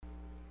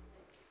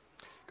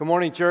Good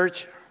morning,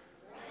 church.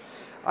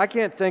 I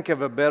can't think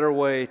of a better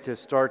way to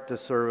start the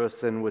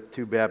service than with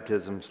two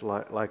baptisms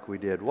like we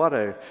did. What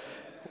a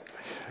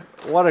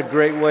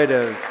great way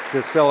to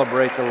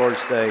celebrate the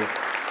Lord's Day.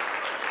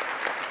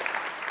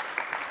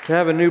 To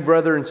have a new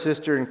brother and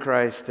sister in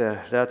Christ,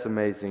 that's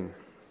amazing.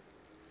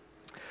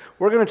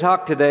 We're going to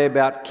talk today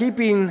about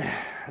keeping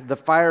the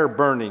fire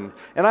burning.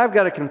 And I've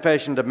got a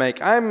confession to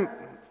make. I'm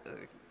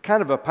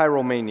kind of a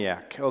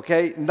pyromaniac,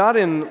 okay? Not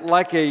in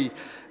like a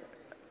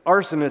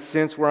arsonist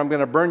sense where I'm going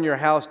to burn your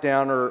house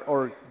down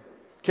or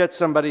catch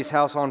somebody's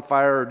house on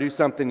fire or do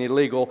something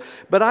illegal.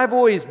 But I've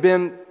always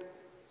been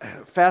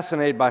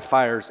fascinated by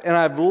fires, and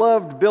I've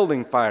loved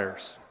building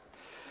fires.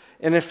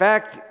 And in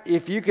fact,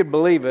 if you could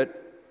believe it,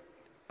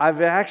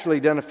 I've actually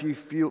done a few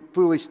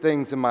foolish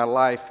things in my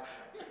life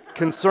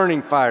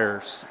concerning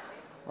fires,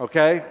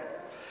 okay?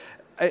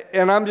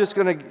 And I'm just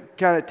going to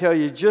kind of tell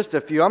you just a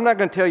few. I'm not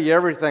going to tell you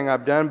everything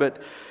I've done,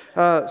 but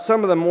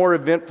some of the more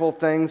eventful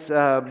things.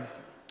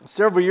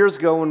 Several years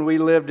ago when we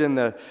lived in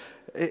the,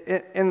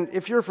 and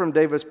if you're from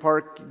Davis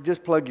Park,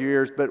 just plug your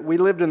ears, but we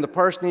lived in the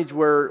parsonage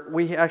where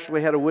we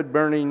actually had a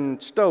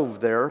wood-burning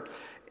stove there,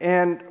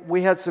 and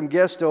we had some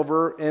guests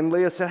over, and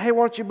Leah said, "Hey,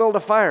 why don't you build a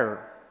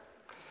fire?"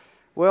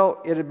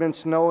 Well, it had been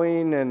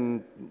snowing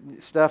and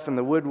stuff, and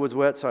the wood was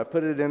wet, so I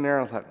put it in there,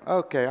 and I thought,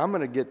 okay, I'm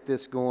going to get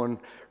this going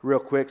real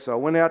quick. So I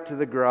went out to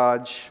the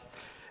garage,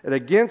 and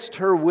against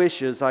her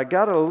wishes, I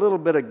got a little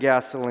bit of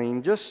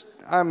gasoline,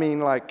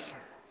 like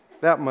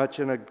that much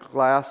in a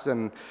glass,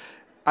 and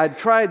I'd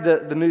tried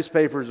the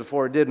newspapers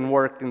before. It didn't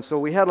work, and so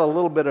we had a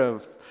little bit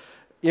of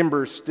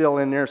embers still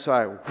in there, so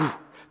I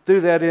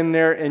threw that in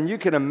there, and you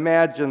can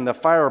imagine the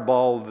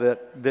fireball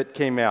that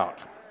came out.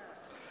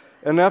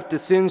 Enough to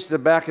singe the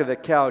back of the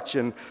couch,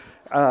 and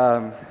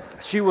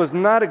she was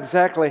not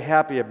exactly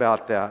happy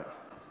about that.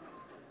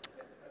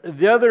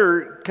 The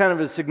other kind of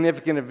a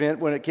significant event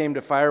when it came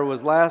to fire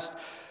was last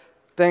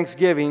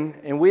Thanksgiving,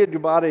 and we had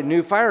bought a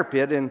new fire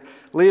pit, and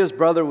Leah's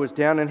brother was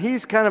down, and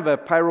he's kind of a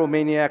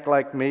pyromaniac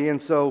like me,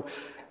 and so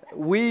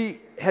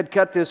we had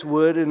cut this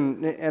wood,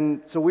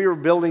 and so we were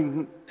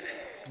building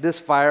this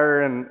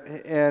fire,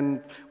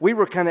 and we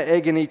were kind of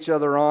egging each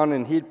other on,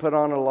 and he'd put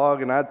on a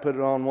log, and I'd put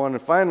it on one,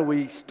 and finally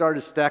we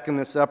started stacking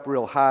this up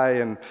real high,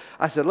 and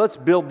I said, let's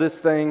build this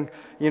thing,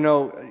 kind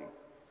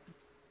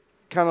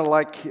of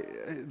like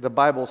the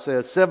Bible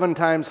says, 7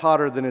 times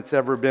hotter than it's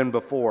ever been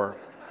before.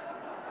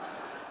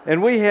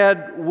 And we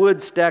had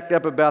wood stacked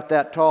up about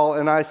that tall,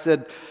 and I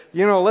said,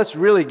 let's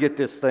really get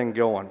this thing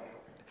going.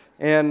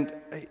 And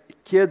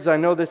kids, I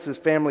know this is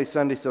Family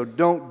Sunday, so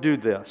don't do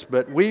this,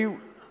 but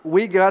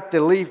we got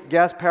the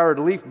gas-powered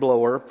leaf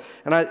blower,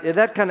 and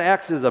that kind of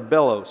acts as a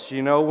bellows.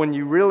 When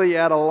you really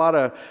add a lot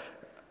of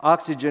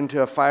oxygen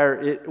to a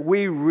fire,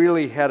 we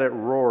really had it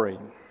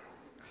roaring.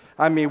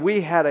 I mean,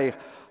 we had a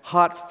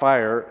hot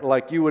fire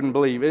like you wouldn't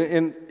believe.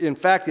 In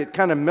fact, it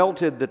kind of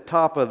melted the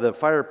top of the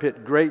fire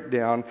pit grate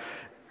down.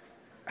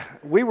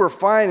 We were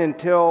fine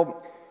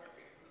until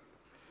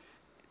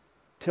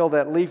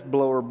that leaf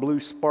blower blew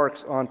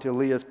sparks onto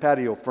Leah's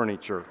patio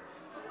furniture.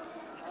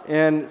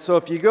 And so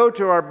if you go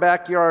to our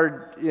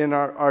backyard in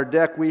our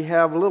deck, we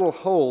have little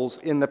holes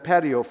in the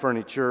patio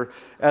furniture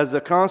as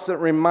a constant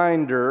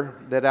reminder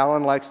that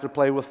Alan likes to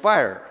play with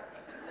fire.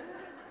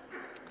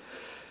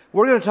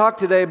 We're going to talk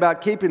today about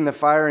keeping the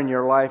fire in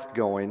your life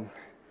going.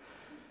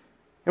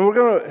 And we're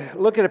going to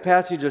look at a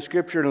passage of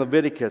Scripture in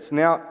Leviticus.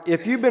 Now,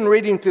 if you've been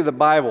reading through the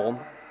Bible,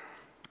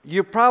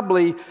 you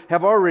probably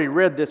have already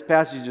read this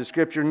passage of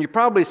Scripture, and you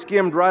probably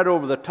skimmed right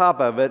over the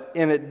top of it,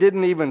 and it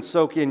didn't even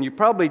soak in.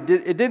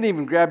 It didn't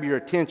even grab your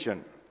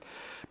attention.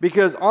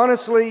 Because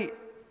honestly,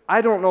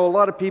 I don't know a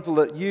lot of people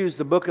that use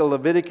the book of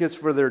Leviticus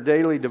for their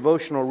daily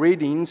devotional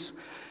readings,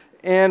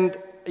 and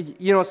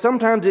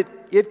sometimes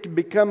it can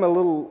become a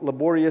little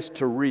laborious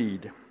to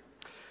read.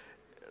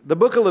 The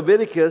book of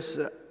Leviticus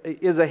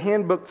is a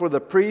handbook for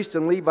the priests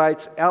and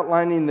Levites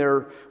outlining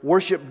their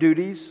worship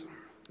duties.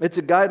 It's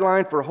a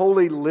guideline for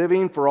holy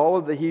living for all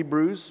of the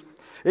Hebrews.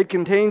 It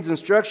contains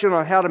instruction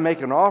on how to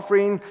make an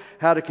offering,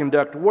 how to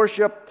conduct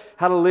worship,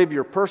 how to live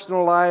your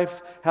personal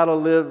life, how to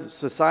live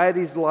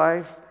society's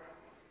life.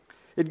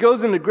 It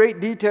goes into great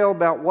detail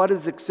about what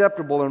is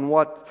acceptable and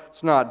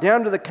what's not,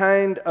 down to the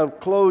kind of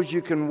clothes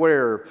you can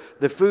wear,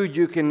 the food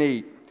you can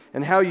eat,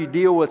 and how you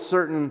deal with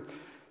certain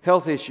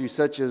health issues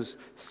such as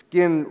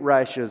skin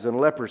rashes and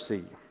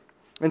leprosy.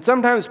 And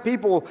sometimes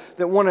people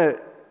that want to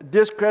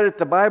discredit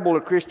the Bible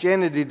or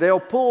Christianity, they'll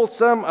pull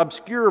some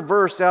obscure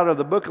verse out of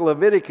the book of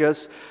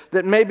Leviticus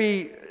that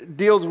maybe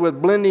deals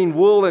with blending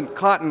wool and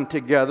cotton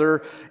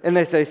together, and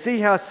they say, see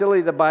how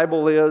silly the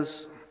Bible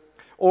is,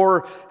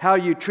 or how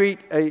you treat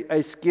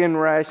a skin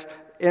rash.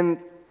 And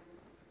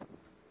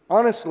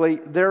honestly,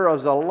 there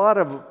is a lot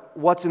of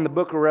what's in the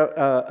book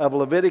of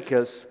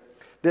Leviticus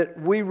that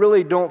we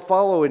really don't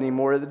follow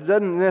anymore. It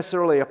doesn't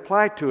necessarily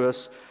apply to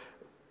us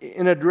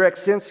in a direct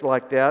sense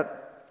like that.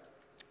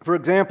 For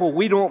example,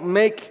 we don't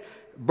make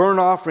burnt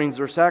offerings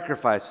or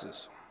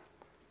sacrifices.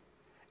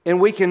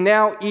 And we can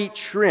now eat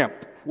shrimp,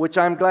 which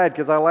I'm glad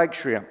because I like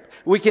shrimp.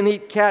 We can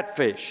eat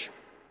catfish.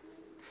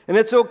 And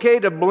it's okay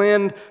to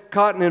blend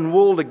cotton and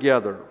wool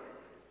together.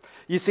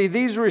 You see,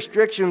 these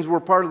restrictions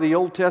were part of the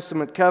Old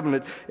Testament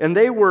covenant, and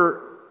they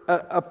were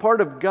a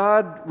part of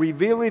God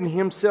revealing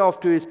Himself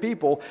to His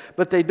people,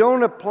 but they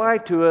don't apply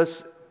to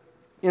us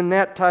in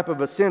that type of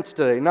a sense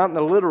today, not in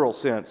the literal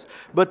sense.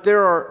 But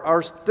there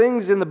are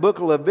things in the book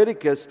of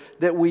Leviticus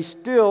that we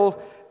still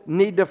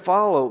need to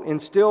follow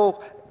and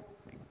still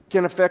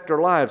can affect our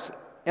lives.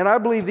 And I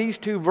believe these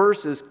two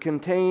verses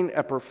contain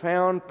a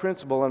profound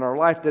principle in our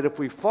life that if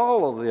we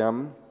follow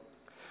them,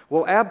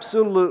 will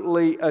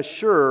absolutely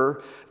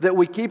assure that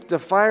we keep the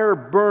fire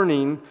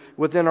burning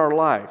within our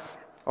life.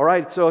 All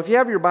right, so if you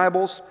have your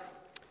Bibles,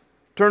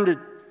 turn to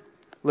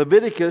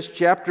Leviticus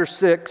chapter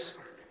 6.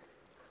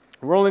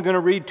 We're only going to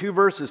read 2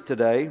 verses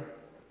today.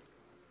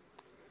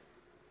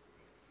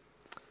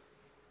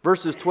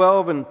 Verses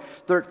 12 and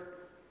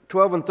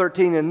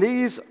 13. And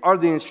these are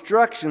the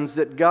instructions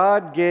that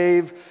God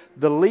gave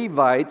the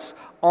Levites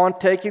on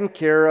taking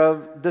care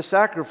of the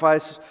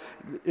sacrifice,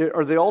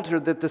 or the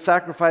altar that the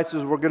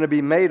sacrifices were going to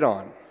be made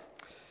on.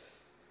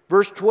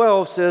 Verse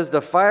 12 says,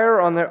 "The fire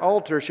on the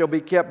altar shall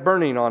be kept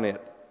burning on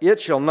it. It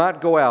shall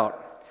not go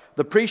out.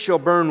 The priest shall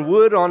burn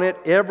wood on it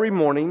every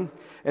morning,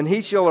 and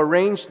he shall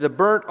arrange the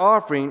burnt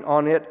offering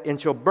on it,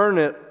 and shall burn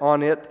it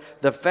on it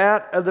the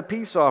fat of the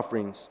peace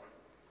offerings.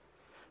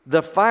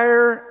 The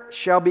fire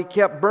shall be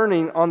kept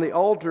burning on the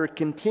altar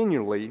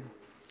continually.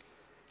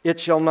 It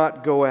shall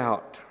not go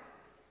out."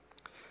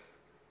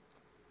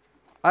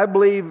 I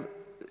believe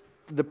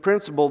the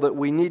principle that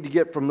we need to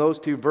get from those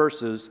 2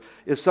 verses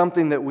is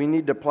something that we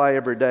need to apply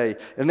every day.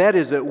 And that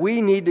is that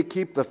we need to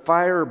keep the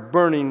fire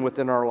burning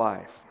within our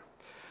life.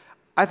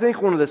 I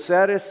think one of the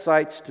saddest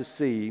sights to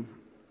see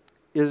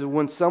is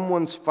when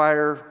someone's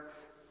fire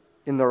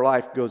in their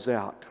life goes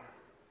out.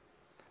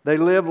 They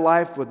live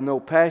life with no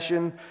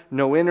passion,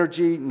 no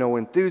energy, no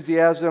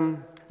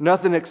enthusiasm.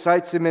 Nothing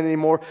excites them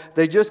anymore.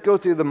 They just go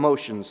through the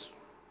motions.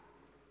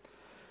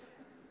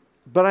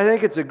 But I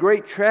think it's a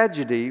great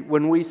tragedy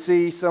when we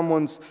see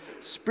someone's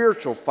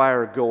spiritual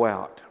fire go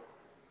out.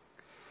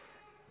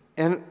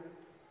 And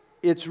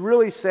it's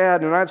really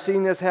sad, and I've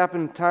seen this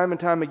happen time and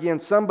time again.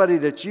 Somebody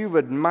that you've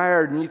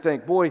admired and you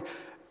think, boy,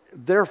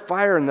 their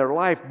fire in their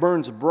life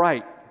burns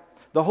bright.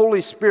 The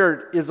Holy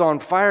Spirit is on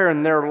fire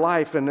in their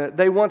life, and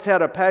they once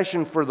had a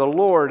passion for the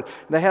Lord.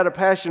 They had a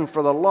passion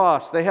for the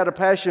lost. They had a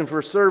passion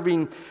for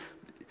serving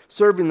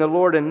the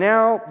Lord, and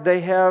now they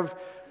have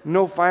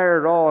no fire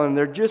at all, and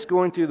they're just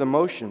going through the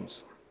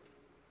motions.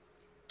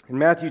 In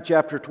Matthew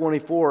chapter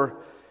 24,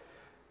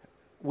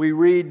 we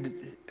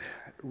read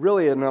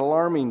really an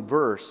alarming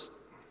verse,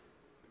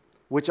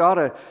 which ought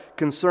to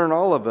concern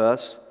all of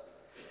us,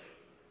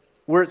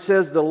 where it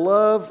says, "The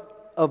love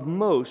of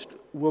most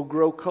will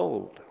grow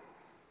cold."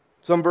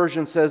 Some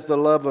version says the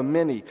love of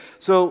many.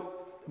 So,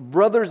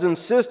 brothers and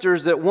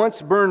sisters that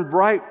once burned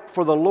bright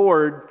for the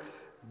Lord,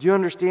 do you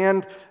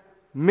understand?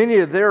 Many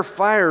of their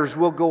fires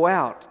will go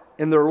out,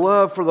 and their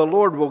love for the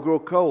Lord will grow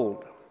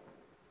cold.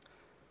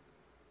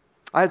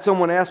 I had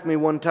someone ask me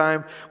one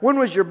time, "When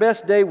was your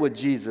best day with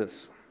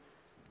Jesus?"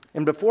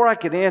 And before I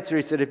could answer,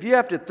 he said, "If you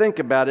have to think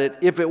about it,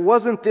 if it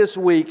wasn't this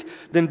week,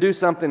 then do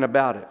something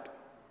about it."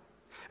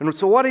 And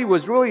so what he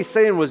was really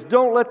saying was,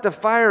 don't let the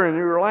fire in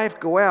your life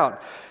go out.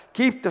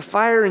 Keep the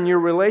fire in your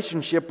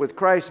relationship with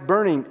Christ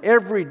burning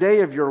every day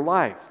of your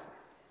life.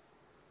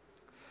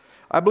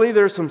 I believe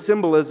there's some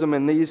symbolism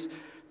in these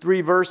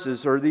 3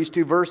 verses, or these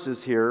 2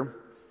 verses here,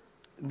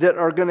 that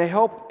are going to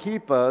help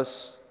keep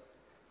us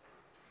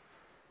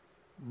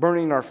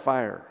burning our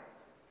fire.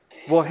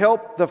 Will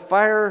help the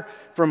fire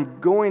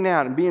from going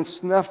out and being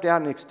snuffed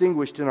out and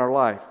extinguished in our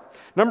life.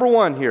 Number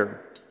 1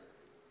 here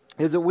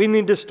is that we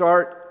need to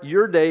start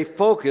your day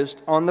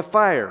focused on the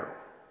fire.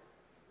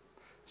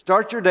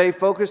 Start your day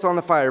focused on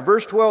the fire.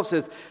 Verse 12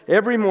 says,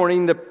 "Every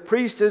morning the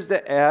priest is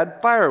to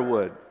add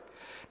firewood."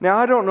 Now,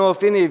 I don't know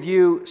if any of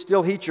you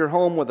still heat your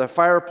home with a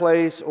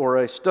fireplace or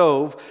a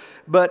stove,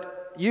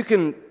 but you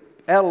can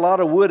add a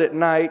lot of wood at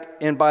night,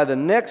 and by the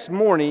next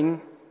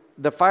morning,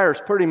 the fire's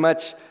pretty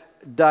much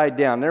died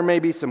down. There may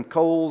be some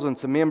coals and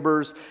some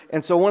embers,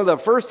 and so one of the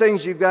first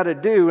things you've got to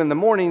do in the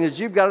morning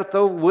is you've got to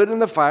throw wood in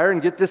the fire and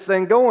get this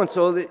thing going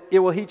so that it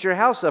will heat your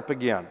house up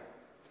again.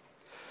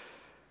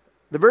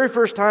 The very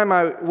first time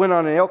I went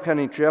on an elk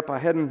hunting trip, I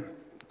hadn't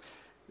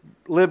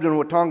lived in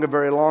Watonga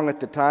very long at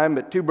the time,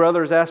 but 2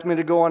 brothers asked me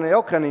to go on an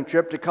elk hunting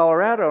trip to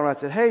Colorado, and I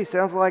said, "Hey,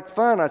 sounds like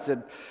fun." I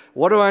said,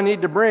 "What do I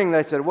need to bring?"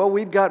 They said, "Well,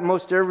 we've got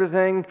most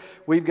everything.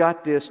 We've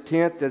got this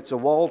tent that's a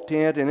wall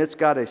tent, and it's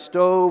got a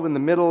stove in the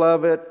middle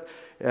of it,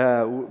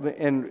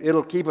 and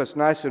it'll keep us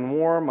nice and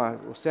warm." I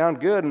said, "Well,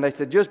 sound good." And they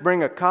said, "Just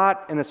bring a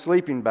cot and a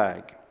sleeping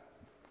bag."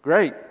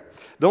 Great.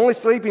 The only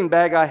sleeping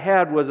bag I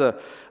had was a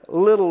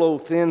little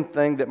old thin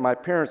thing that my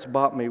parents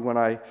bought me when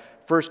I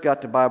first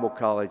got to Bible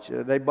college.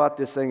 They bought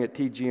this thing at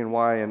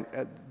TG&Y, and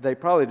they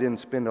probably didn't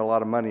spend a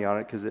lot of money on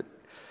it because it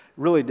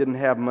really didn't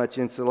have much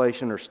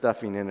insulation or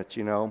stuffing in it,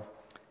 you know.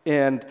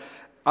 And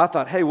I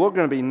thought, hey, we're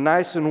going to be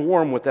nice and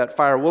warm with that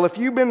fire. Well, if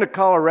you've been to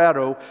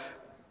Colorado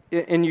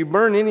and you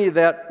burn any of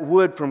that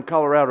wood from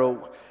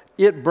Colorado,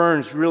 it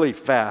burns really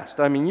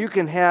fast. I mean, you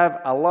can have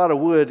a lot of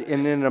wood,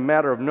 and in a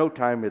matter of no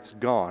time, it's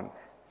gone.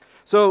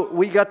 So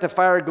we got the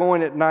fire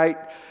going at night.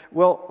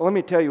 Well, let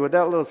me tell you, with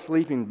that little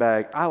sleeping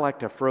bag, I like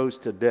to froze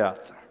to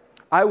death.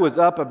 I was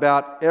up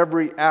about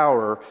every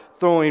hour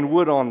throwing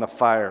wood on the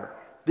fire.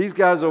 These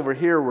guys over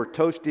here were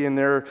toasty in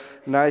their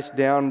nice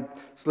down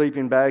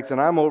sleeping bags,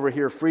 and I'm over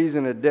here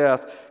freezing to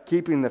death,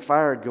 keeping the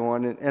fire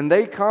going. And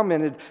they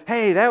commented,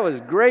 "Hey, that was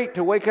great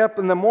to wake up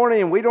in the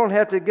morning and we don't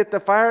have to get the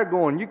fire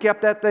going. You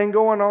kept that thing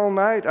going all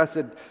night." I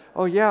said,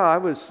 "Oh yeah, I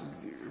was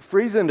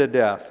freezing to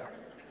death."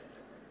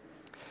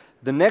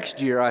 The next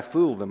year I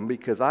fooled them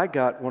because I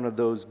got one of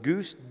those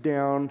goose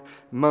down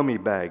mummy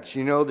bags,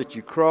 you know, that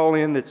you crawl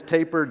in, that's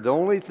tapered. The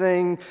only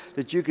thing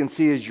that you can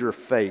see is your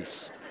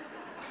face.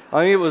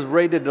 I mean, it was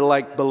rated to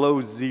like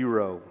below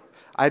 0.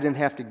 I didn't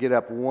have to get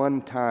up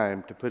one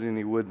time to put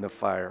any wood in the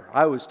fire.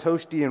 I was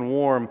toasty and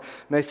warm,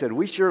 and they said,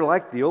 "We sure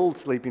like the old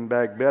sleeping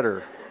bag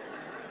better."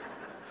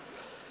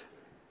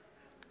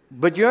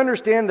 But you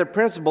understand the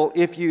principle.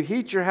 If you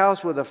heat your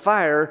house with a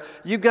fire,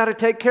 you've got to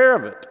take care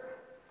of it.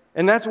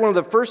 And that's one of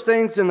the first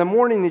things in the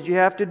morning that you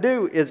have to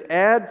do is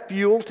add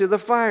fuel to the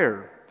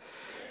fire.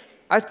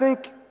 I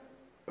think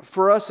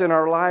for us in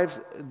our lives,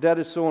 that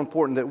is so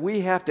important that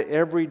we have to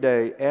every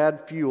day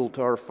add fuel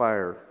to our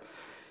fire.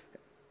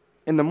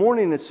 In the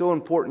morning, it's so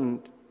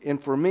important,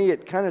 and for me,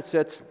 it kind of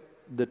sets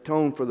the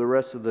tone for the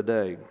rest of the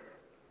day.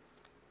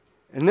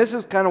 And this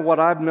is kind of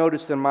what I've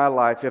noticed in my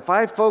life. If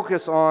I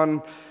focus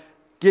on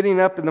getting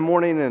up in the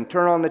morning and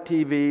turn on the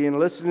TV and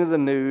listen to the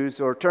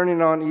news, or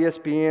turning on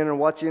ESPN or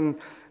watching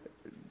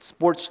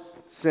Sports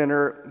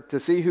Center to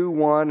see who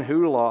won,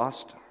 who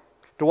lost,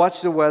 to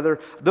watch the weather,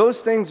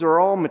 those things are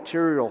all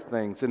material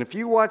things. And if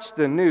you watch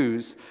the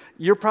news,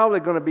 you're probably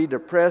going to be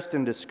depressed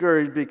and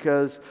discouraged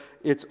because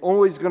it's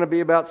always going to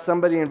be about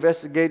somebody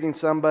investigating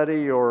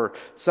somebody or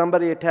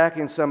somebody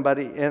attacking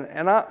somebody.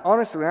 And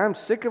honestly, I'm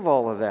sick of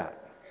all of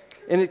that.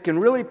 And it can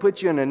really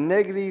put you in a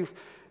negative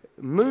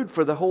mood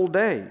for the whole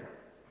day.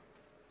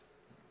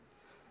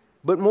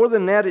 But more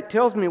than that, it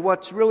tells me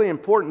what's really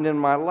important in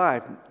my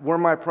life, where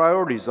my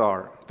priorities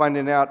are.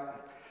 Finding out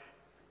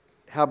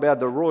how bad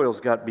the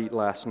Royals got beat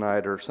last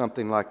night or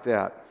something like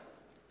that.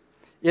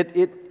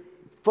 It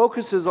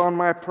focuses on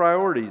my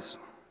priorities.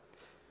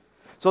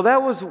 So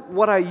that was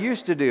what I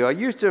used to do. I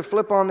used to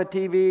flip on the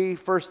TV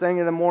first thing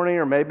in the morning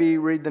or maybe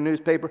read the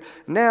newspaper.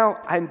 Now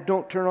I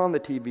don't turn on the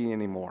TV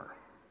anymore.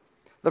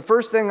 The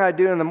first thing I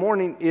do in the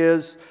morning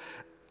is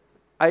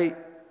I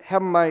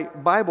have my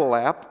Bible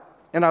app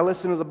and I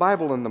listen to the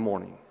Bible in the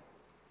morning.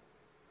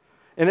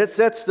 And it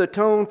sets the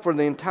tone for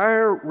the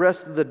entire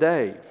rest of the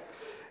day.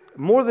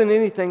 More than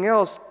anything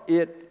else,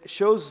 it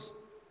shows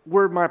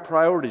where my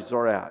priorities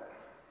are at.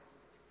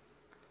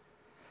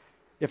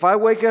 If I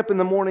wake up in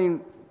the morning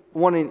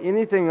wanting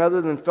anything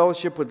other than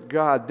fellowship with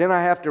God, then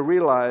I have to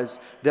realize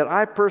that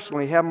I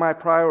personally have my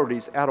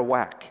priorities out of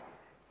whack.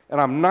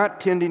 And I'm not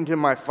tending to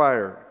my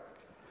fire.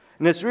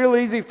 And it's real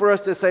easy for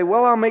us to say,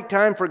 well, I'll make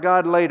time for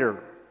God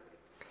later.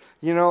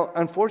 You know,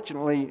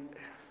 unfortunately,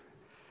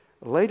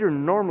 later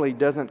normally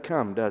doesn't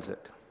come, does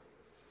it?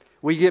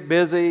 We get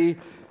busy,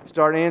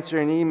 start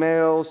answering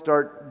emails,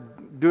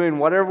 start doing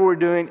whatever we're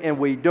doing, and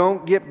we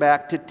don't get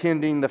back to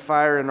tending the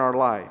fire in our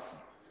life.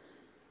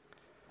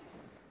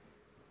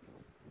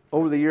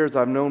 Over the years,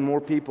 I've known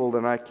more people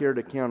than I care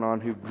to count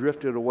on who've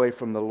drifted away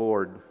from the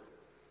Lord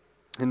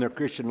in their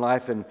Christian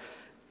life. And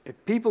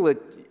people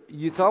that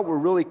you thought were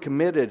really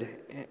committed,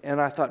 and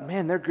I thought,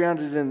 man, they're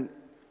grounded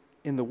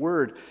in the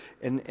Word.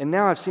 And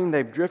now I've seen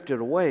they've drifted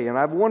away. And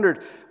I've wondered,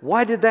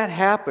 why did that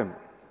happen?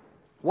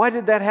 Why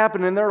did that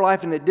happen in their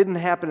life and it didn't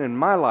happen in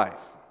my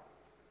life?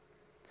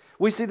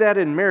 We see that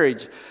in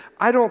marriage.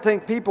 I don't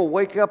think people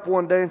wake up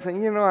one day and say,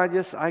 you know, I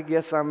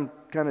guess I'm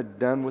kind of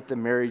done with the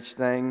marriage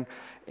thing.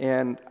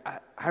 And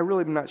I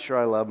really am not sure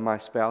I love my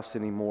spouse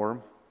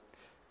anymore.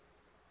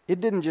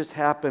 It didn't just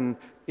happen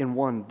in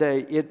one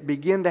day. It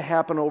began to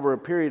happen over a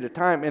period of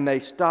time. And they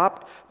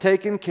stopped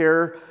taking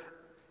care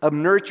of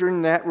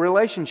nurturing that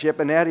relationship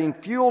and adding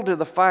fuel to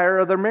the fire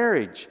of their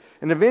marriage.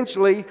 And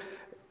eventually,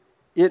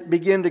 it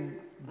began to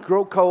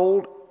grow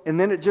cold, and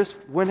then it just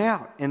went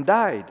out and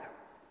died.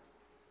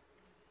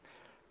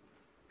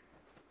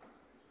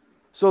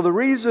 So the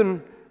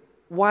reason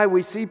why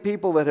we see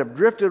people that have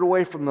drifted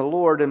away from the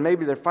Lord and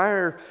maybe their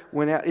fire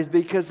went out is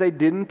because they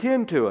didn't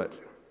tend to it.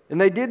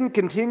 And they didn't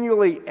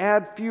continually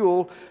add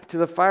fuel to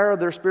the fire of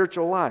their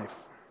spiritual life.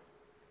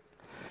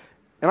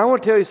 And I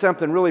want to tell you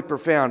something really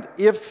profound.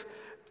 If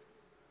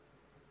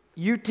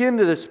you tend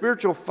to the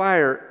spiritual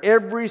fire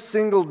every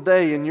single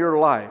day in your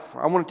life,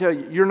 I want to tell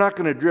you, you're not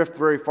going to drift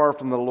very far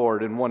from the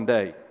Lord in one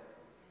day.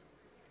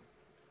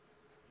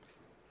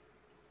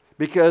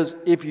 Because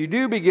if you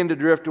do begin to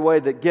drift away,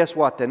 that guess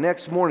what? The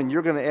next morning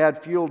you're going to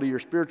add fuel to your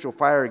spiritual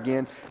fire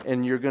again,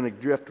 and you're going to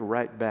drift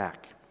right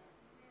back.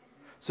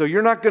 So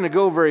you're not going to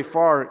go very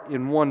far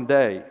in one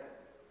day.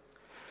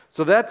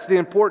 So that's the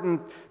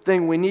important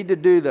thing we need to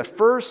do. The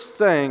first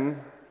thing,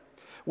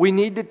 we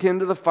need to tend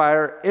to the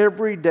fire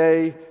every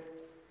day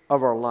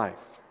of our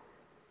life.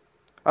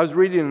 I was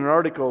reading an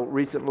article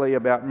recently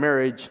about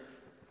marriage,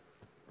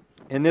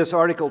 and this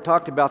article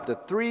talked about the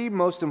 3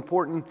 most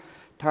important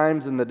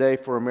times in the day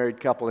for a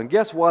married couple. And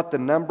guess what the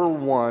number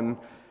 1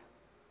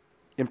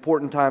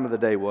 important time of the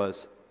day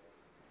was?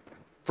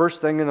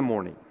 First thing in the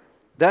morning.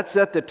 That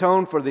set the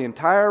tone for the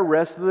entire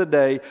rest of the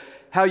day,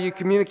 how you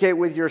communicate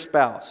with your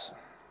spouse,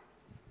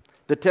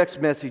 the text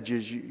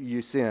messages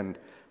you send,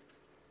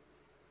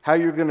 how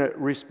you're going to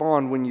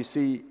respond when you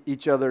see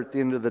each other at the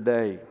end of the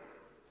day.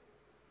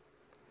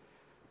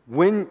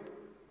 When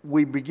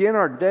we begin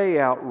our day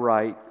out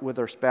right with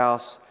our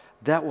spouse,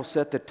 that will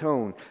set the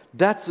tone.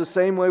 That's the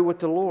same way with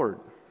the Lord.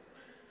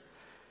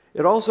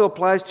 It also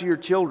applies to your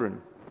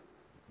children.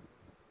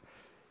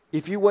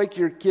 If you wake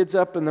your kids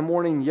up in the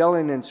morning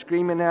yelling and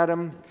screaming at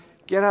them,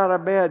 get out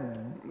of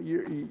bed,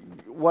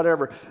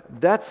 whatever,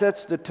 that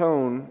sets the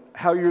tone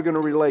how you're going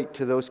to relate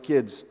to those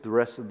kids the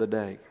rest of the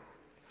day.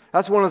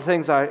 That's one of the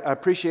things I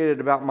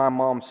appreciated about my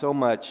mom so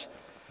much,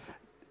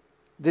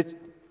 that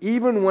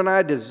even when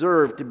I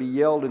deserved to be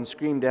yelled and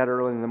screamed at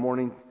early in the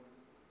morning,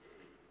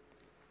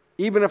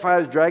 even if I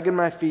was dragging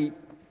my feet,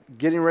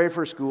 getting ready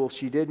for school,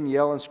 she didn't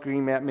yell and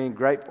scream at me and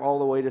gripe all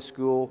the way to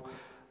school.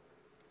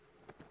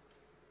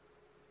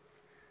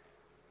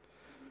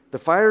 The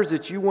fires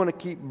that you want to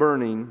keep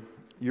burning,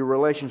 your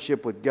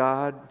relationship with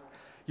God,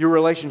 your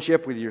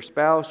relationship with your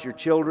spouse, your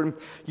children,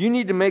 you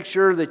need to make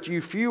sure that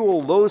you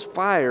fuel those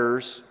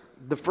fires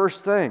the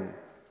first thing.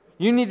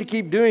 You need to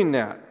keep doing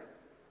that.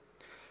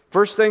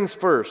 First things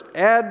first,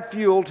 add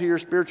fuel to your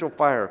spiritual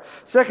fire.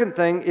 Second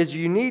thing is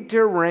you need to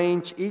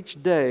arrange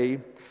each day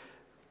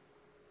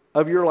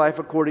of your life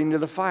according to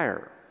the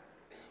fire.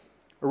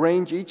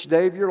 Arrange each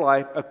day of your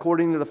life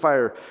according to the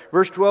fire.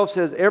 Verse 12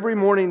 says, every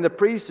morning the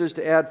priest is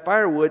to add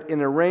firewood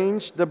and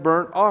arrange the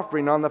burnt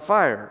offering on the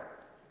fire.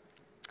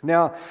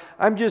 Now,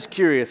 I'm just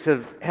curious,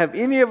 have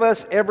any of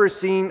us ever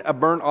seen a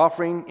burnt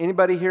offering?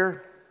 Anybody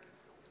here?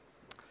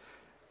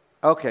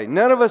 Okay,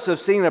 none of us have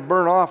seen a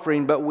burnt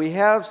offering, but we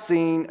have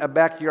seen a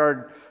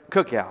backyard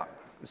cookout.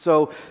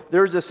 So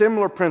there's a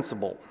similar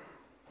principle,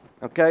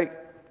 okay?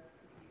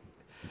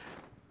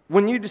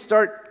 When you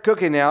start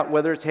cooking out,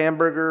 whether it's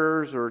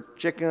hamburgers or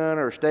chicken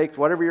or steaks,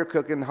 whatever you're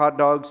cooking, hot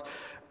dogs,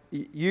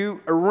 you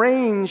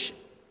arrange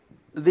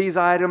these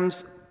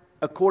items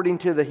according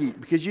to the heat.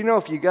 Because you know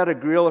if you got a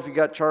grill, if you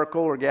got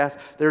charcoal or gas,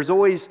 there's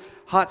always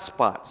hot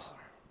spots.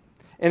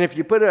 And if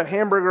you put a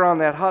hamburger on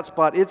that hot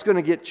spot, it's going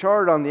to get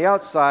charred on the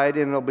outside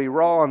and it'll be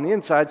raw on the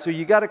inside. So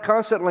you got to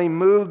constantly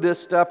move this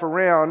stuff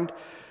around.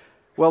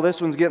 Well,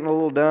 this one's getting a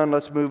little done.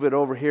 Let's move it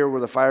over here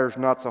where the fire's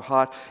not so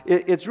hot.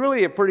 It's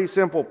really a pretty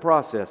simple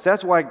process.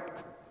 That's why,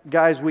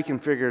 guys, we can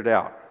figure it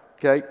out.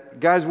 Okay?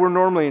 Guys, we're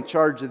normally in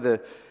charge of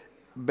the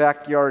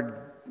backyard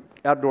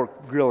outdoor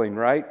grilling,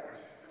 right?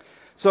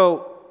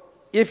 So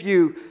if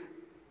you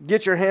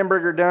get your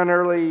hamburger done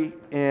early,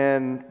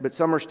 but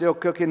some are still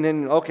cooking,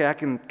 then, okay, I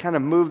can kind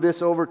of move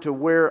this over to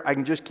where I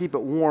can just keep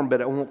it warm,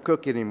 but it won't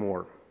cook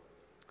anymore.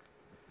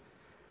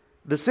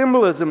 The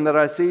symbolism that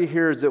I see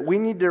here is that we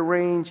need to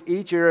arrange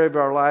each area of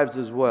our lives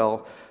as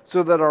well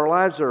so that our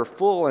lives are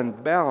full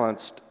and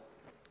balanced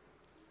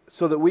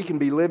so that we can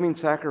be living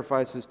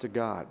sacrifices to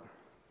God.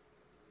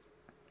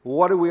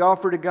 What do we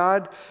offer to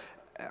God?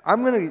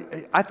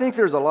 I think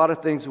there's a lot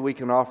of things that we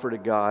can offer to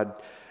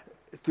God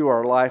through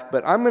our life,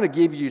 but I'm going to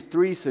give you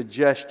 3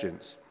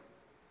 suggestions,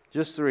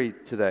 just 3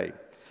 today.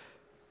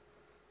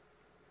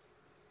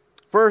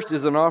 First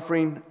is an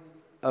offering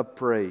of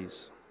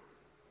praise.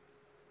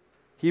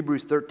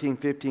 Hebrews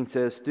 13:15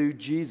 says, through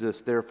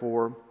Jesus,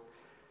 therefore,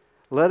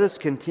 let us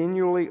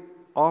continually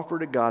offer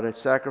to God a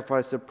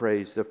sacrifice of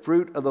praise, the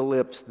fruit of the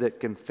lips that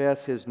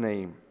confess His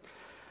name.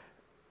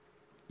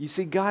 You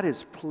see, God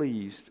is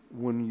pleased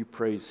when you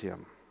praise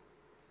Him.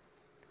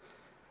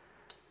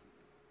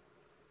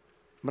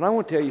 But I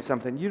want to tell you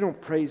something. You don't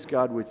praise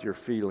God with your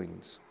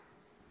feelings.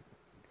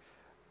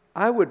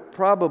 I would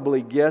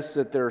probably guess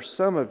that there are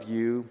some of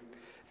you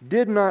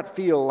did not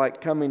feel like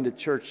coming to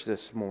church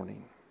this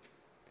morning.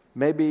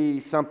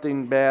 Maybe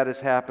something bad has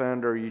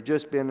happened, or you've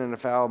just been in a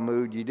foul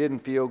mood, you didn't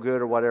feel good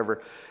or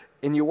whatever,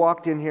 and you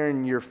walked in here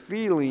and your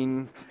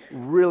feeling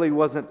really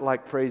wasn't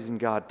like praising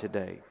God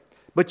today.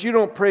 But you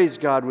don't praise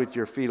God with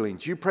your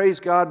feelings. You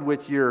praise God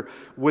with your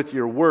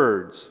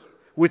words,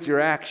 with your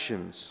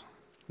actions,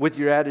 with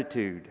your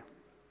attitude.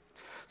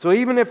 So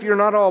even if you're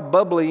not all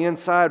bubbly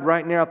inside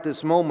right now at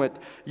this moment,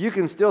 you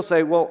can still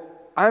say, well,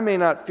 I may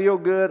not feel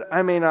good,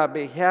 I may not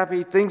be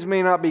happy, things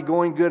may not be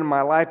going good in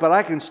my life, but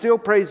I can still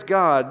praise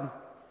God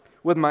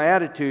with my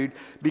attitude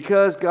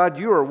because, God,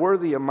 you are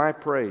worthy of my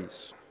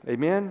praise.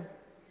 Amen?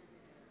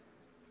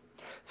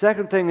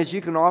 Second thing is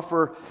you can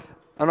offer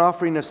an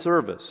offering of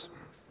service.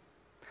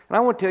 And I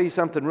want to tell you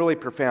something really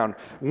profound.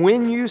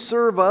 When you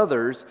serve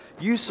others,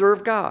 you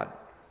serve God.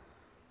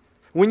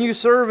 When you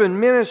serve in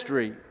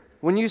ministry,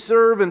 when you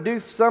serve and do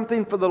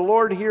something for the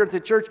Lord here at the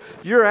church,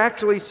 you're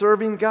actually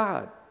serving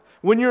God.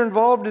 When you're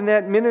involved in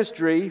that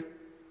ministry,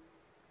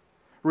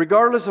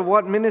 Regardless of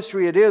what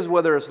ministry it is,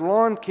 whether it's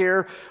lawn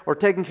care or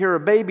taking care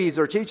of babies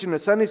or teaching a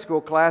Sunday school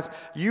class,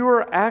 you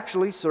are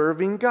actually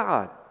serving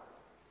God.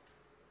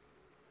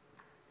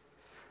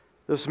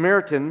 The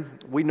Samaritan,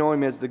 we know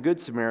him as the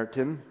Good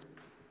Samaritan,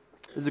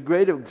 is a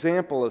great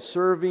example of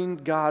serving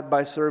God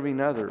by serving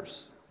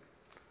others.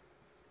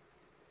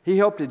 He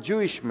helped a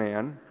Jewish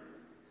man,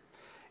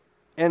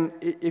 and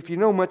if you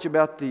know much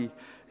about the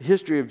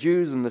history of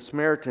Jews and the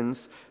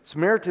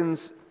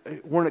Samaritans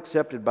weren't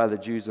accepted by the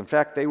Jews. In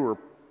fact, they were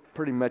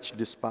pretty much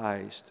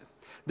despised.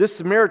 This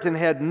Samaritan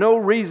had no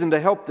reason to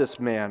help this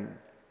man,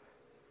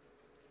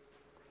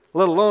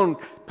 let alone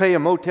pay a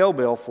motel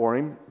bill for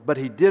him, but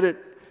he did it,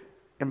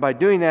 and by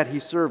doing that, he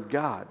served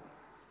God.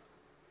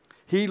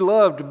 He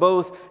loved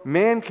both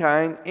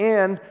mankind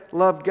and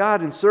loved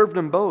God and served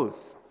them both.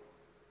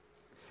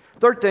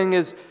 Third thing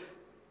is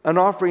an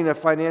offering of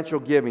financial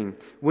giving.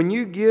 When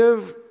you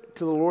give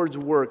to the Lord's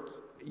work,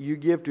 you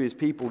give to His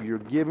people, you're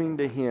giving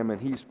to Him,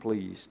 and He's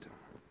pleased.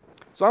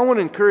 So I want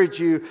to encourage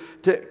you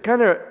to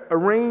kind of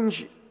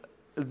arrange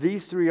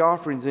these three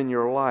offerings in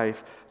your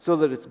life so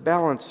that it's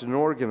balanced and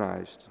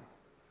organized.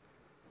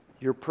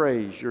 Your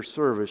praise, your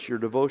service, your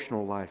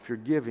devotional life, your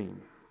giving.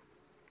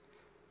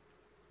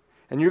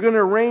 And you're going to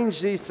arrange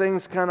these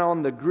things kind of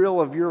on the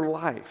grill of your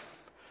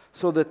life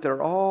so that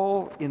they're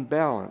all in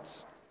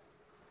balance.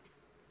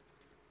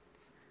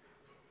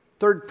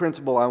 Third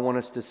principle I want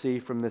us to see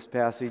from this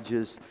passage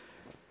is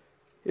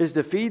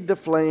to feed the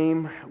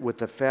flame with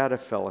the fat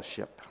of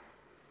fellowship.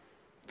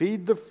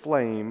 Feed the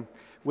flame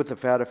with the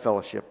fat of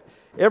fellowship.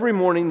 Every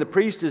morning the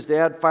priest is to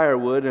add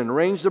firewood and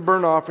arrange the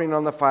burnt offering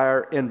on the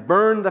fire and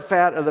burn the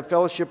fat of the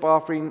fellowship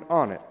offering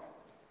on it.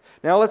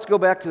 Now let's go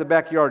back to the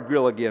backyard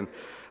grill again.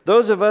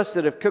 Those of us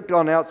that have cooked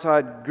on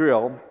outside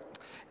grill,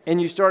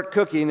 and you start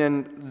cooking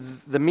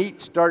and the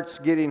meat starts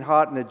getting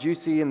hot and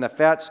juicy and the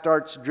fat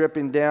starts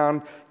dripping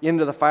down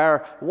into the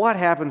fire, what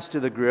happens to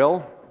the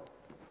grill?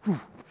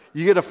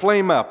 You get a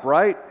flame up,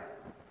 right?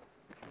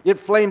 It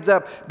flames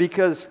up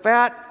because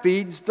fat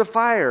feeds the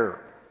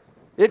fire.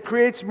 It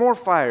creates more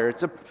fire.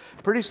 It's a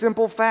pretty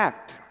simple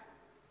fact.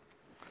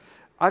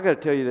 I got to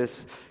tell you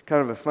this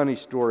kind of a funny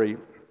story.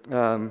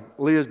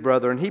 Leah's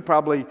brother, and he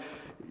probably,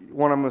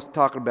 one I'm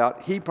talking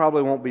about, he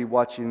probably won't be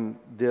watching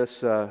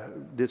this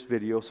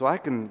video, so I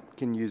can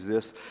use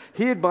this.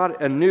 He had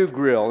bought a new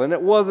grill, and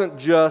it wasn't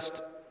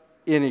just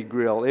any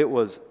grill. It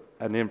was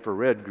an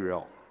infrared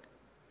grill.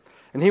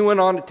 And he went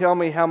on to tell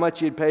me how much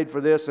he had paid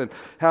for this and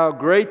how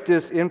great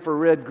this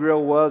infrared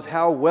grill was,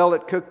 how well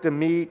it cooked the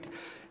meat,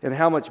 and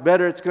how much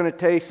better it's going to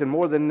taste. And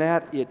more than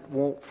that, it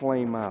won't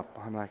flame up.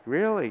 I'm like,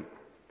 really?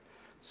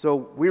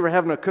 So we were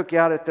having a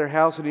cookout at their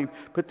house, and he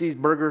put these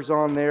burgers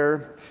on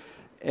there.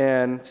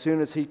 And as soon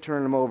as he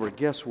turned them over,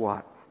 guess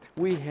what?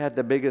 We had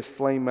the biggest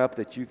flame up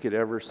that you could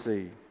ever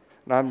see.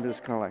 And I'm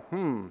just kind of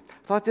like,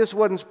 thought this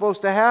wasn't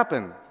supposed to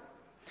happen.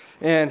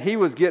 And he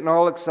was getting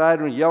all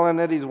excited and yelling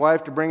at his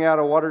wife to bring out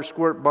a water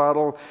squirt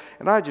bottle.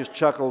 And I just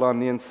chuckled on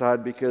the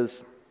inside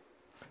because,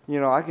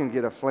 I can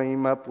get a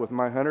flame up with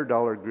my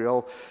 $100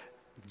 grill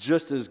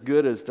just as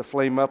good as the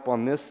flame up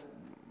on this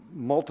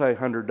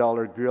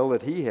multi-$100 grill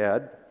that he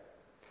had.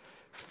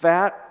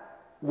 Fat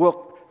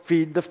will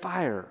feed the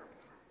fire.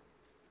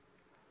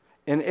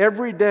 And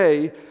every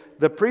day,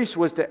 the priest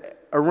was to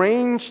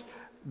arrange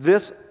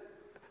this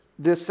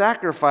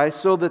sacrifice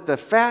so that the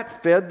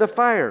fat fed the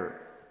fire.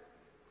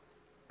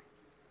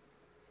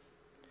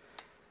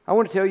 I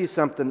want to tell you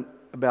something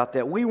about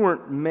that. We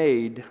weren't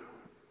made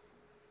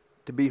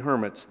to be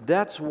hermits.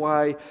 That's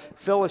why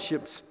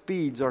fellowship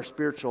feeds our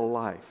spiritual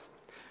life.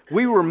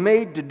 We were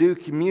made to do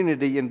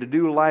community and to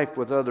do life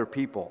with other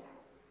people.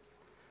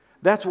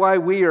 That's why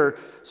we are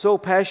so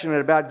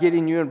passionate about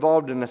getting you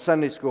involved in a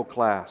Sunday school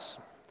class,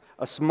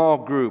 a small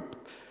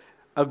group,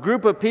 a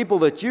group of people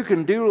that you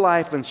can do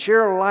life and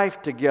share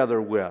life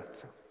together with.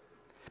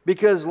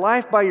 Because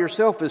life by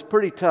yourself is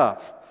pretty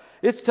tough.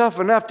 It's tough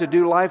enough to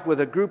do life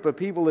with a group of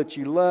people that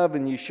you love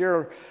and you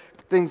share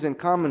things in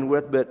common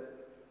with, but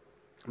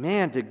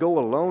man, to go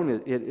alone,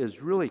 it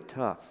is really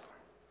tough.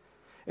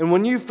 And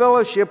when you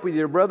fellowship with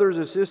your brothers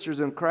and sisters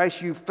in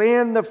Christ, you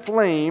fan the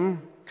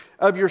flame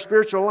of your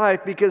spiritual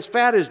life because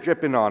fat is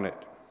dripping on it.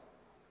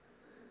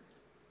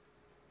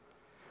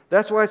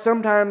 That's why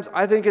sometimes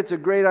I think it's a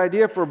great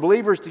idea for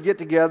believers to get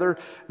together,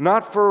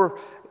 not for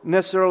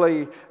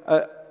necessarily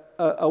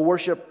a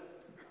worship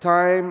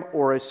time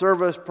or a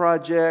service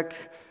project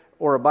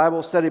or a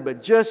Bible study,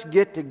 but just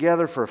get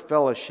together for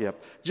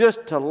fellowship,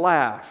 just to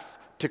laugh,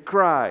 to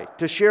cry,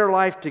 to share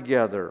life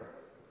together,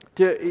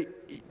 to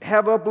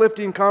have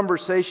uplifting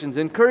conversations,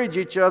 encourage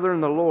each other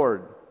in the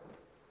Lord.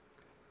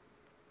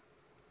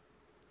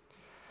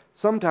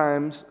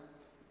 Sometimes,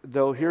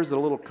 though, here's a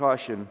little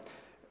caution.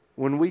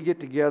 When we get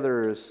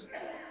together as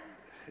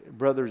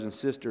brothers and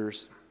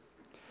sisters,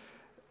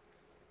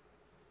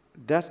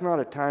 that's not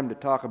a time to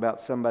talk about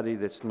somebody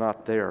that's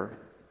not there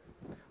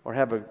or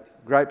have a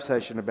gripe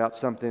session about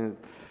something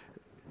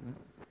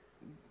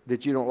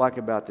that you don't like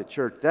about the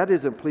church. That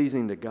isn't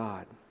pleasing to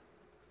God.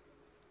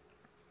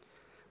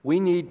 We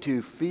need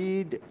to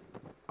feed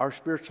our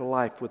spiritual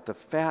life with the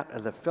fat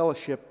of the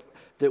fellowship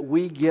that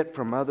we get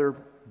from other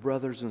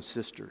brothers and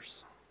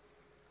sisters.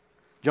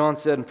 John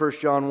said in 1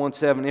 John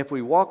 1:7, if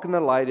we walk in the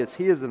light as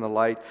He is in the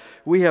light,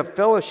 we have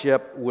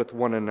fellowship with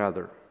one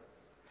another.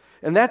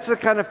 And that's the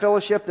kind of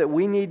fellowship that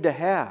we need to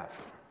have.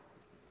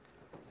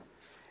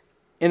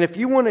 And if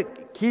you want to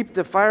keep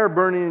the fire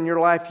burning in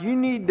your life, you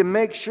need to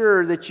make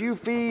sure that you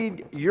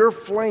feed your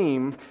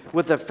flame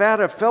with the fat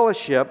of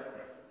fellowship.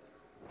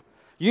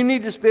 You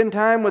need to spend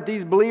time with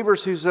these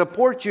believers who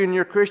support you in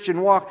your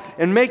Christian walk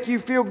and make you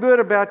feel good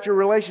about your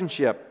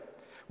relationship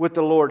with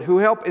the Lord, who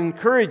help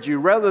encourage you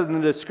rather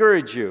than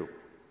discourage you.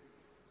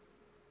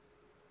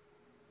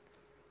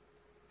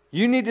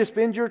 You need to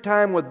spend your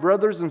time with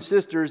brothers and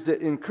sisters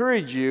that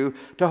encourage you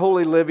to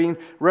holy living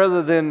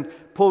rather than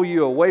pull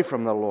you away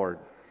from the Lord.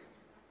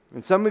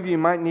 And some of you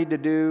might need to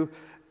do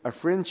a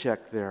friend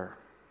check there.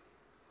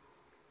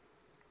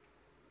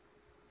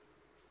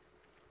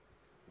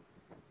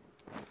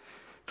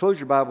 Close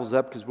your Bibles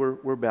up because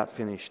we're about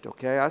finished,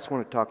 okay? I just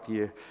want to talk to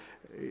you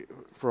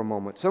for a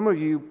moment. Some of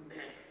you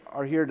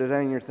are here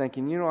today and you're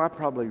thinking, you know, I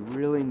probably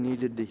really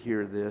needed to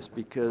hear this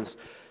because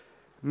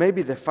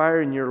maybe the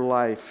fire in your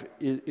life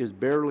is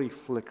barely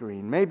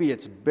flickering. Maybe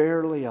it's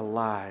barely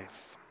alive.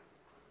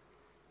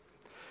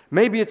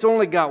 Maybe it's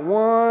only got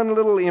one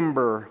little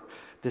ember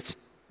that's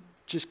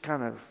just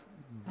kind of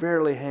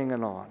barely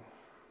hanging on.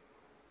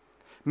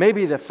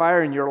 Maybe the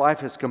fire in your life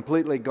has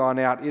completely gone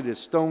out. It is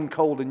stone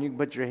cold and you can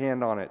put your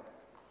hand on it.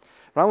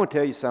 But I want to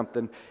tell you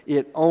something.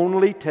 It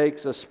only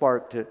takes a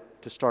spark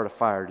to start a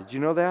fire. Did you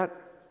know that?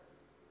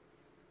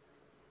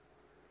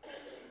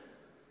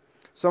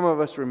 Some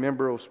of us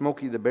remember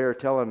Smokey the Bear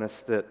telling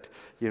us that,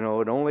 you know,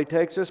 it only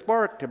takes a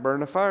spark to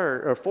burn a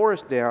fire or a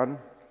forest down.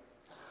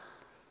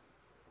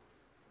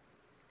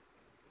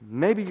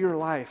 Maybe your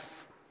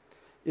life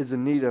is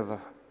in need of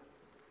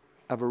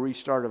a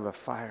restart of a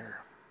fire.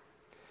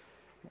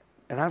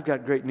 And I've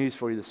got great news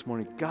for you this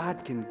morning.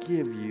 God can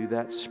give you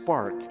that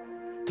spark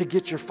to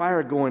get your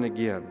fire going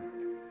again.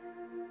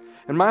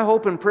 And my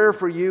hope and prayer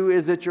for you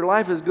is that your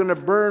life is going to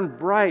burn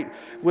bright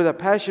with a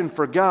passion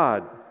for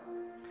God.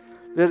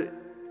 That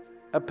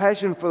a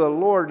passion for the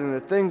Lord and the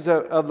things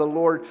of the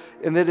Lord,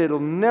 and that it'll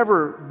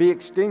never be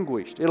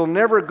extinguished. It'll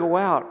never go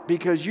out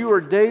because you are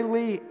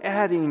daily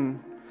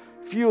adding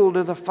fuel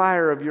to the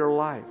fire of your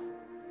life.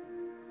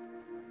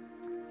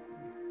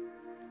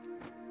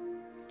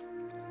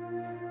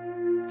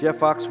 Jeff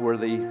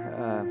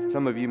Foxworthy,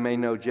 some of you may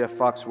know Jeff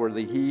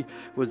Foxworthy. He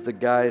was the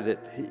guy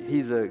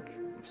he's a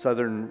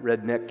southern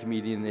redneck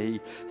comedian.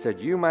 He said,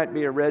 you might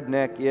be a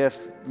redneck if,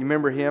 you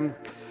remember him?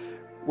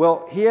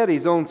 Well, he had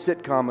his own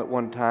sitcom at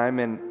one time,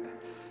 and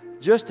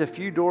just a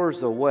few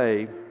doors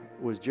away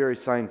was Jerry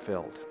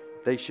Seinfeld.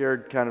 They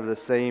shared kind of the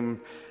same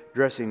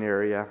dressing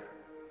area.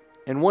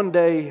 And one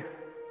day,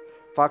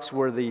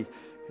 Foxworthy,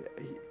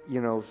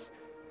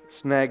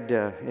 snagged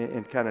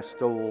and kind of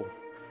stole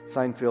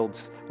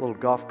Seinfeld's little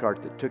golf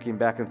cart that took him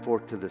back and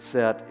forth to the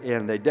set,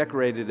 and they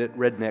decorated it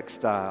redneck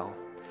style.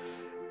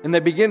 And they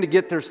began to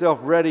get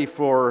themselves ready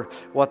for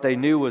what they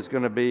knew was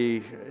going to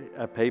be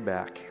a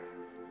payback.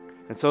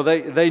 And so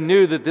they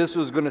knew that this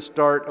was going to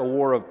start a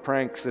war of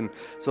pranks, and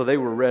so they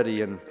were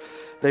ready, and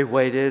they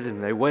waited,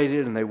 and they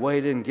waited, and they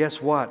waited, and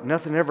guess what?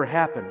 Nothing ever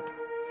happened.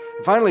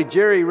 And finally,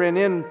 Jerry ran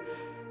in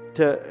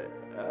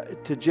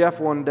to Jeff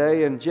one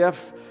day, and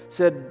Jeff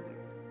said,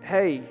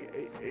 hey,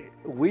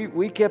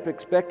 we kept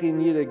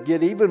expecting you to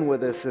get even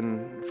with us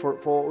and for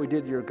what we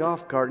did to your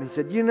golf cart. And he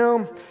said,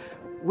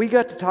 we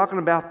got to talking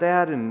about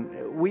that,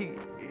 and we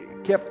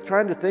kept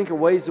trying to think of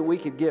ways that we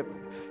could get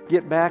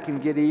back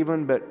and get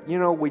even, but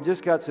we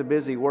just got so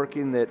busy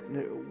working that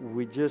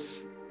we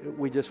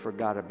just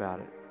forgot about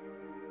it.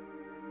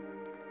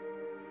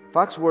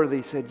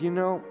 Foxworthy said,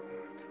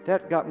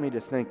 that got me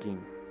to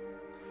thinking,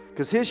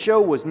 because his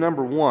show was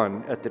number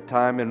 1 at the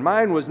time and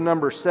mine was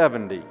number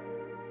 70.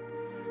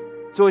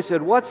 So he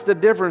said, what's the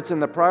difference in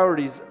the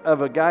priorities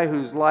of a guy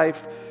whose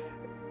life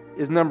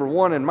is number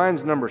 1 and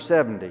mine's number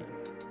 70?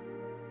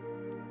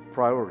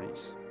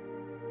 Priorities.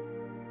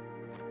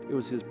 It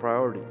was his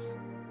priorities.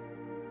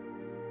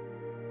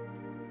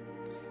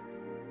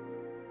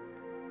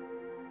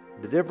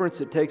 The difference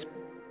it takes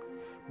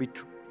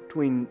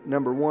between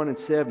number 1 and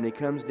 70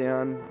 comes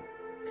down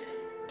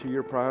to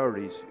your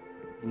priorities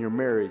in your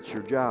marriage,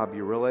 your job,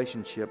 your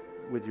relationship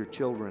with your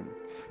children,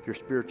 your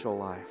spiritual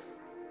life.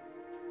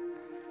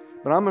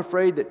 But I'm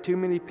afraid that too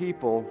many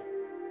people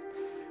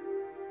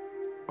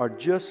are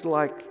just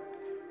like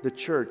the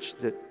church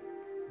that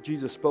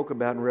Jesus spoke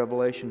about in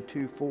Revelation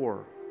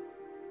 2:4.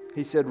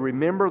 He said,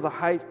 remember the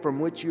height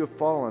from which you have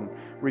fallen.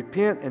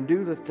 Repent and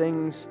do the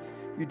things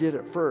you did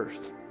at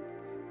first.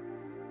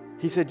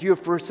 He said, you have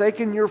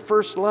forsaken your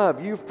first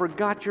love. You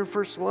forgot your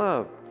first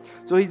love.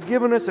 So he's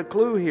given us a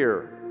clue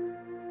here.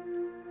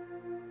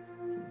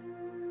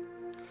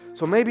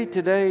 So maybe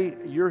today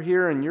you're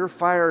here and your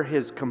fire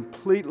has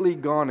completely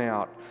gone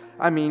out.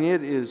 I mean,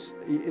 it is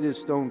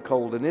stone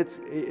cold, and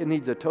it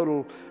needs a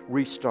total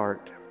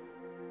restart.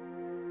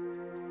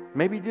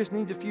 Maybe it just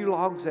needs a few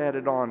logs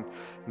added on.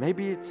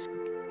 Maybe it's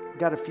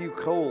got a few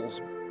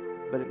coals,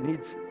 but it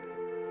needs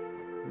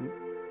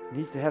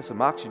to have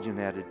some oxygen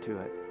added to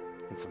it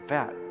and some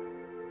fat.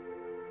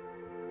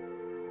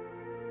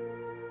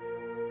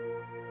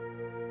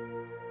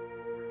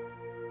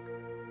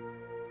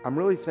 I'm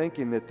really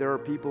thinking that there are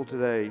people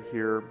today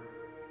here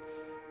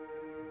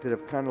that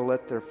have kind of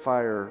let their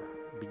fire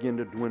begin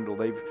to dwindle.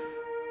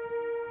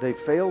 They've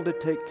failed to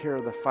take care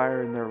of the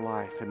fire in their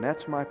life, and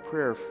that's my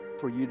prayer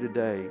for you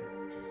today.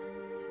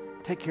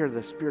 Take care of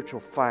the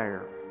spiritual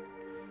fire,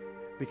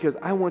 because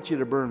I want you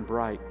to burn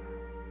bright.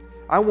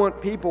 I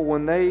want people,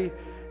 when they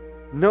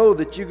know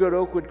that you go to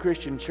Oakwood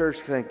Christian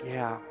Church, think,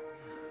 yeah,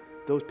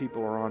 those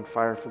people are on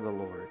fire for the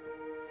Lord.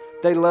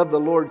 They love the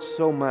Lord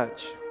so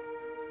much.